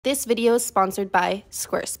This video is sponsored by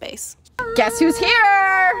Squarespace. Guess who's here?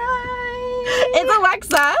 Hi. It's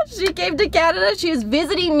Alexa. She came to Canada. She is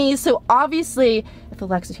visiting me. So obviously, if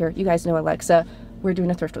Alexa's here, you guys know Alexa, we're doing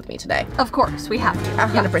a thrift with me today. Of course, we have to.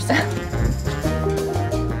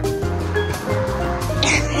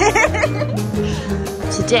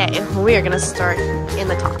 100%. Today, we are gonna start in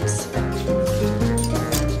the tops.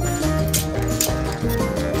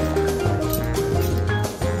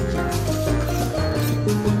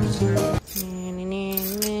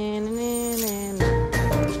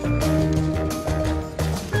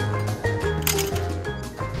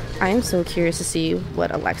 I'm so curious to see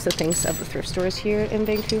what Alexa thinks of the thrift stores here in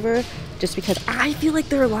Vancouver, just because I feel like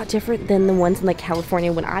they're a lot different than the ones in like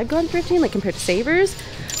California when I've gone thrifting, like compared to Savers.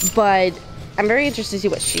 But I'm very interested to see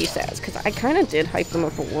what she says, because I kind of did hype them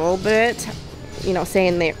up a little bit, you know,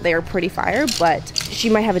 saying they are pretty fire, but she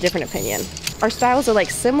might have a different opinion. Our styles are like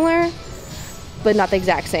similar, but not the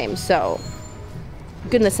exact same, so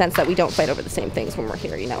good in the sense that we don't fight over the same things when we're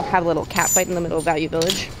here, you know, have a little cat fight in the middle of Value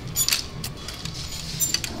Village.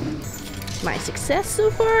 My success so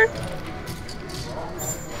far?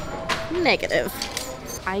 Negative.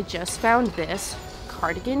 I just found this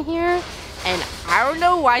cardigan here, and I don't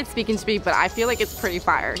know why it's speaking to me, but I feel like it's pretty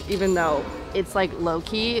fire, even though it's like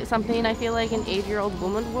low-key something I feel like an 80-year-old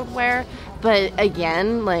woman would wear. But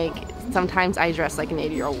again, like sometimes I dress like an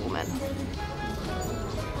 80-year-old woman.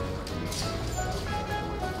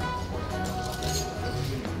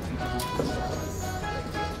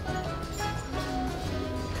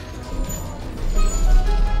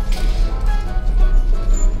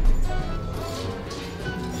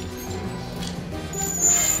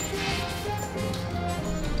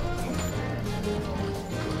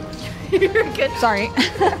 You're good. Sorry.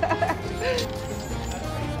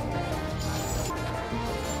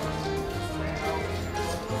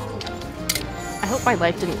 I hope my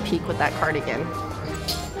life didn't peak with that cardigan.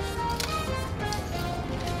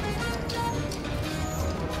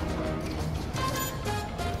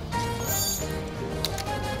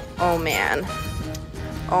 Oh man.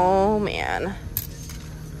 Oh man.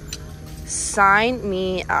 Sign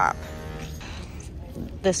me up.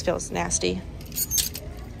 This feels nasty.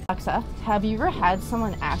 Alexa, have you ever had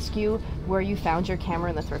someone ask you where you found your camera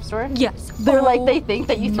in the thrift store? Yes. They're like, they think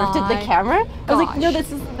that you thrifted the camera? I was like, no,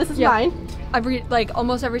 this is mine.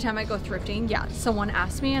 Almost every time I go thrifting, yeah, someone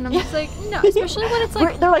asks me, and I'm just like, no, especially when it's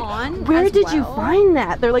like they're like, on where as did well. you find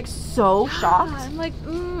that? They're like so shocked. I'm like,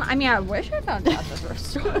 I mean, I wish I found it at the thrift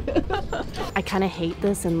store. I kind of hate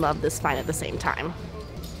this and love this find at the same time.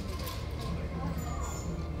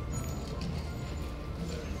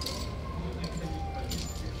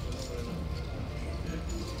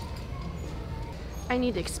 I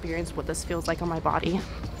need to experience what this feels like on my body.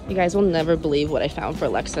 You guys will never believe what I found for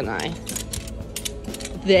Alexa and I.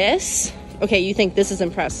 This? Okay, you think this is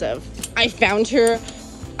impressive. I found her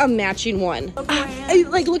a matching one.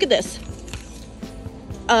 Like, look at this.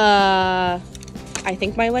 I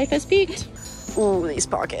think my life has peaked. Ooh, these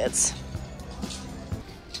pockets.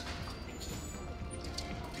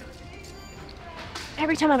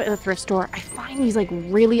 Every time I'm at the thrift store, I find these like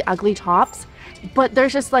really ugly tops, but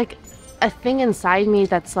there's just like a thing inside me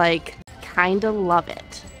that's like, kinda love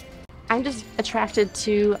it. I'm just attracted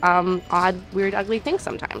to odd, weird, ugly things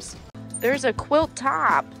sometimes. There's a quilt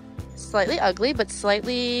top. Slightly ugly, but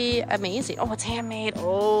slightly amazing. Oh, it's handmade.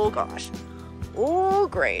 Oh gosh. Oh,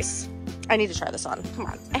 Grace. I need to try this on. Come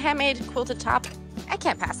on. A handmade quilted top. I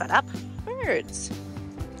can't pass that up. Birds.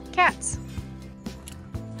 Cats.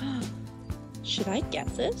 Should I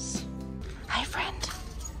get this? Hi, friend.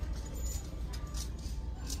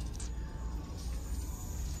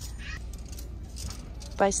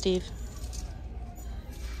 Bye, Steve.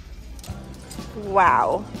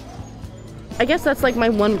 Wow. I guess that's like my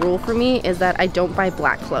one rule for me, is that I don't buy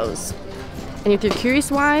black clothes. And if you're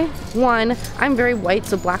curious why, one, I'm very white,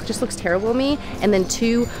 so black just looks terrible on me. And then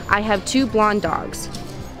two, I have 2 blonde dogs.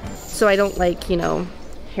 So I don't like, you know,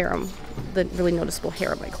 harem, the really noticeable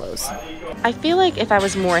hair on my clothes. I feel like if I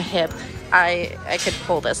was more hip, I could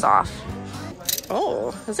pull this off.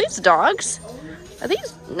 Oh, are these dogs? Are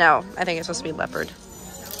these? No, I think it's supposed to be leopard.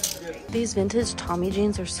 These vintage Tommy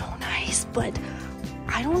jeans are so nice, but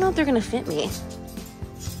I don't know if they're gonna fit me.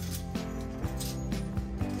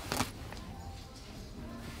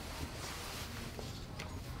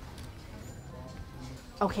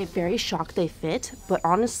 Okay, very shocked they fit, but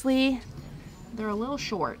honestly, they're a little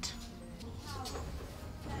short.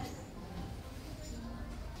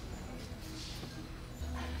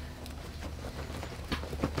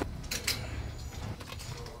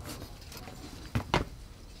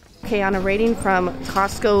 Okay, on a rating from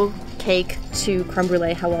Costco cake to creme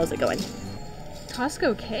brulee. How well is it going?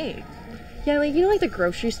 Costco cake. Yeah, like, you know, like the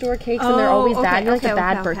grocery store cakes, and they're always bad. You know, like the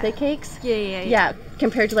bad birthday cakes? Yeah.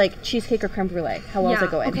 Compared to like cheesecake or creme brulee. How well is it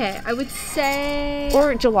going? Okay, I would say...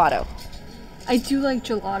 Or gelato. I do like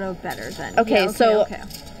gelato better than... Okay,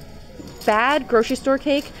 bad grocery store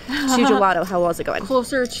cake to gelato. How well is it going?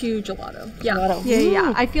 Closer to gelato. Yeah. Gelato.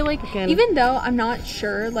 Yeah. I feel like even though I'm not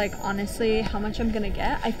sure, like, honestly, how much I'm gonna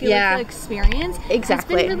get, I feel like the experience has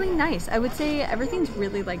been really nice. I would say everything's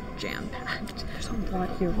really, like, jam-packed. There's a lot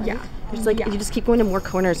here, right? Yeah. There's like, you just keep going to more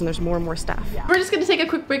corners and there's more and more stuff. Yeah. We're just going to take a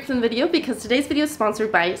quick break from the video because today's video is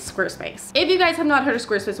sponsored by Squarespace. If you guys have not heard of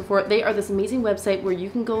Squarespace before, they are this amazing website where you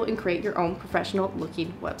can go and create your own professional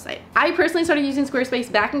looking website. I personally started using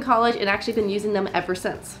Squarespace back in college and actually been using them ever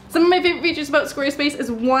since. Some of my favorite features about Squarespace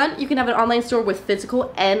is 1, you can have an online store with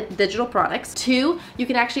physical and digital products. 2, you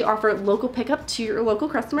can actually offer local pickup to your local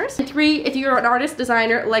customers. And 3, if you're an artist,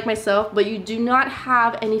 designer like myself, but you do not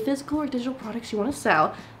have any physical or digital products you want to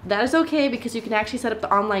sell, that is okay because you can actually set up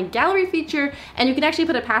the online gallery feature and you can actually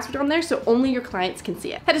put a password on there so only your clients can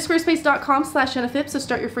see it. Head to squarespace.com/JennaPhipps to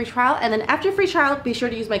start your free trial, and then after your free trial, be sure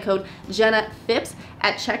to use my code JennaPhipps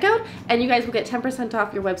at checkout and you guys will get 10%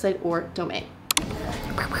 off your website or domain.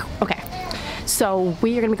 Okay, so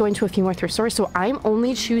we are gonna be going to a few more thrift stores, so I'm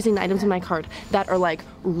only choosing the items in my cart that are like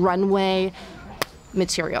runway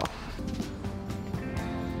material.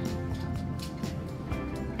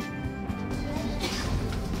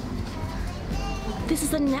 This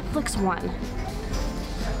is a Netflix one.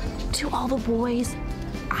 To all the boys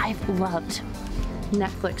I've loved.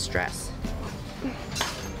 Netflix dress.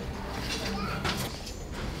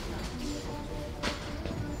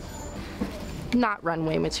 Not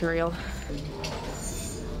runway material.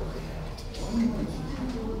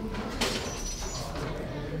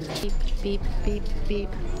 Beep, beep, beep, beep.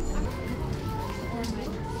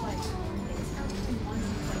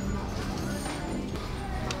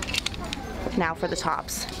 Now for the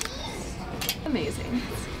tops. Amazing.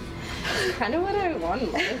 Kind of what I want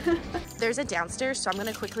in life. There's a downstairs, so I'm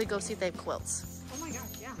gonna quickly go see if they have quilts. Oh my gosh,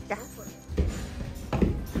 yeah. Yeah.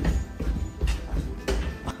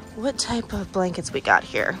 What type of blankets we got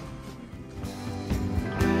here?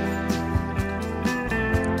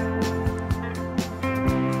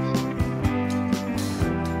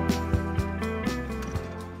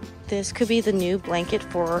 This could be the new blanket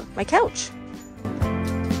for my couch.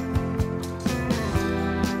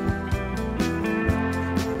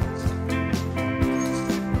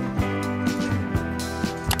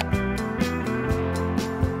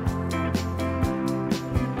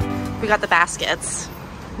 We got the baskets.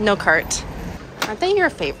 No cart. Aren't they your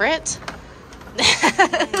favorite?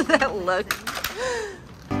 That look.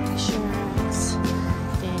 Shirts.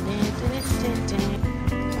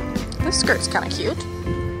 This skirt's kind of cute.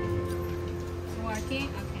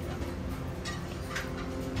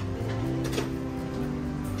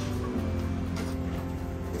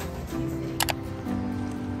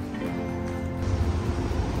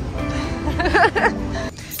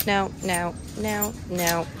 No.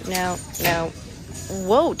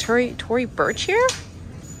 Whoa, Tory Burch here?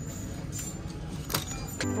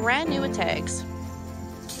 Brand new with tags.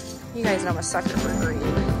 You guys know I'm a sucker for green.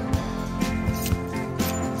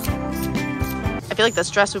 I feel like this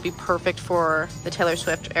dress would be perfect for the Taylor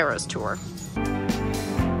Swift Eras tour.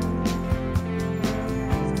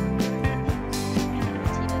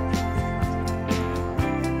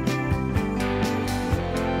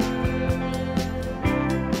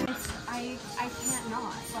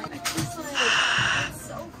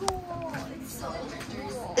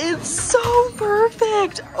 It's so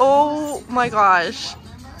perfect. Oh my gosh.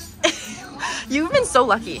 You've been so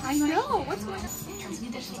lucky. I know. What's going on?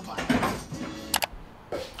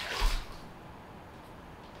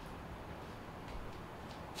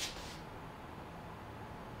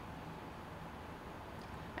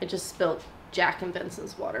 I just spilled Jack and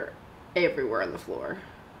Benson's water everywhere on the floor.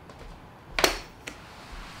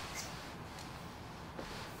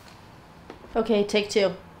 Okay, take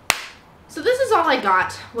 2. So this is all I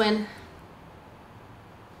got when...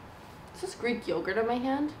 Is this Greek yogurt on my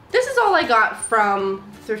hand? This is all I got from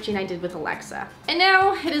thrifting I did with Alexa. And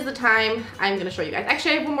now it is the time I'm gonna show you guys.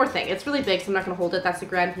 Actually, I have one more thing. It's really big, so I'm not gonna hold it. That's the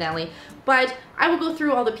grand finale. But I will go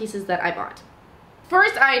through all the pieces that I bought.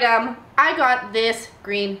 First item, I got this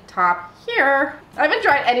green top here. I haven't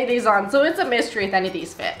tried any of these on, so it's a mystery if any of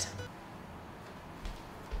these fit.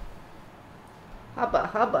 Hubba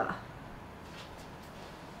hubba.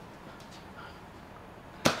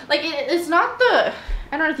 Like, it's not the,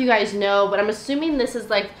 I don't know if you guys know, but I'm assuming this is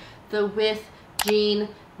like the with jean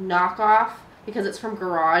knockoff because it's from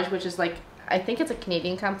Garage, which is like I think it's a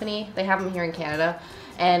Canadian company. They have them here in Canada.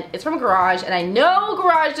 And it's from Garage, and I know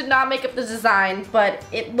Garage did not make up the design, but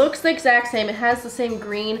it looks the exact same. It has the same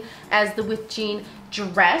green as the With Jean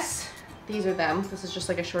dress. These are them. This is just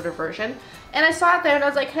like a shorter version. And I saw it there and I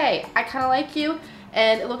was like, hey, I kind of like you,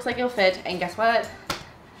 and it looks like it'll fit. And guess what?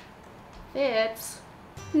 Fits.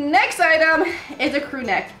 Next item is a crew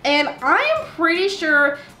neck. And I am pretty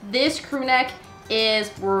sure this crew neck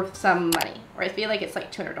is worth some money. Or I feel like it's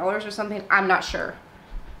like $200 or something. I'm not sure.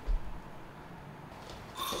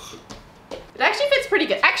 It actually fits pretty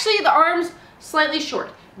good. Actually, the arm's slightly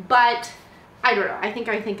short, but I don't know. I think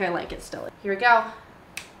I like it still. Here we go.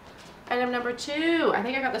 Item number 2. I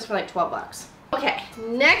think I got this for like 12 bucks. Okay,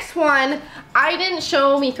 next one. I didn't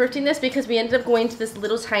show me thrifting this because we ended up going to this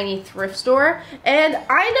little tiny thrift store, and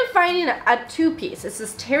I ended up finding a two-piece. It's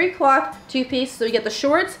this terry cloth two-piece, so you get the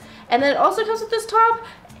shorts, and then it also comes with this top.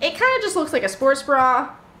 It kind of just looks like a sports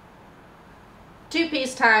bra.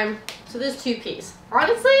 Two-piece time. So this two-piece.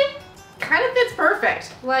 Honestly, kind of fits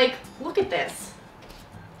perfect. Like, look at this.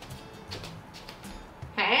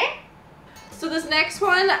 Hey? So this next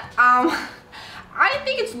one, I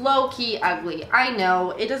think it's low-key ugly. I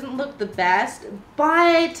know, it doesn't look the best,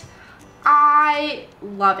 but I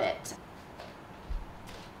love it.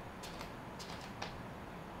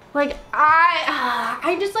 Like,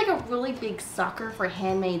 I'm just like a really big sucker for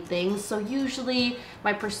handmade things, so usually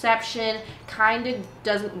my perception kind of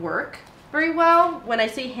doesn't work very well when I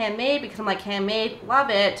say handmade, because I'm like, handmade,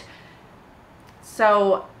 love it.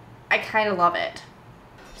 So I kind of love it.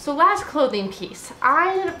 So last clothing piece,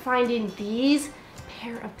 I ended up finding these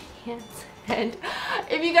pair of pants. And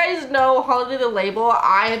if you guys know Holiday the Label,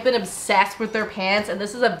 I have been obsessed with their pants, and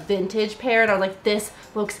this is a vintage pair, and I was like, this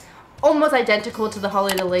looks almost identical to the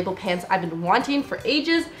Holiday the Label pants I've been wanting for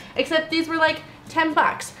ages, except these were like 10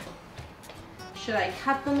 bucks. Should I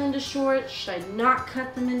cut them into shorts? Should I not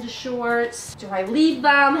cut them into shorts? Do I leave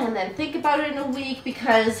them and then think about it in a week?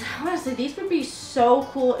 Because honestly, these would be so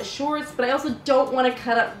cool as shorts, but I also don't want to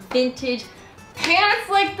cut up vintage pants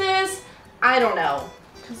like this. I don't know,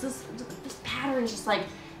 because this pattern is just like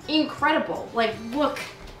incredible. Like, look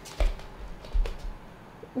at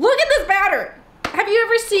this pattern. Have you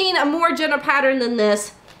ever seen a more Jenna pattern than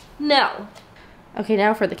this? No. Okay,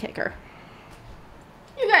 now for the kicker.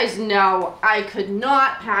 You guys know I could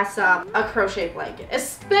not pass up a crochet blanket,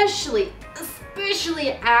 especially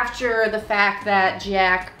after the fact that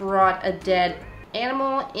Jack brought a dead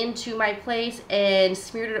animal into my place and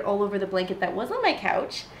smeared it all over the blanket that was on my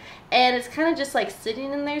couch. And it's kind of just like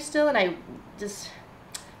sitting in there still, and I've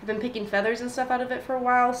been picking feathers and stuff out of it for a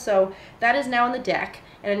while, so that is now on the deck,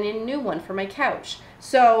 and I need a new one for my couch.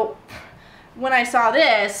 So when I saw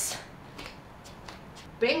this,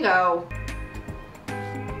 bingo.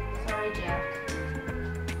 Sorry, Jack.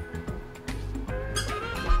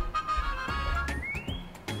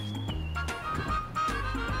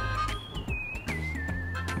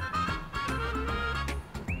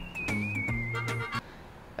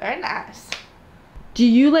 Very nice. Do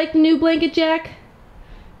you like the new blanket, Jack?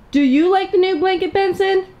 Do you like the new blanket,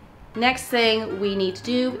 Benson? Next thing we need to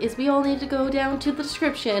do is we all need to go down to the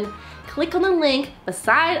description, click on the link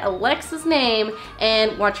beside Alexa's name,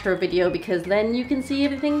 and watch her video, because then you can see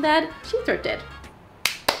everything that she thrifted.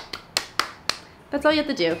 That's all you have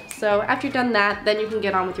to do. So after you've done that, then you can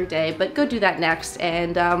get on with your day, but go do that next,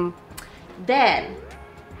 and then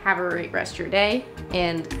have a great rest of your day,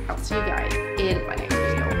 and I'll see you guys in my next video.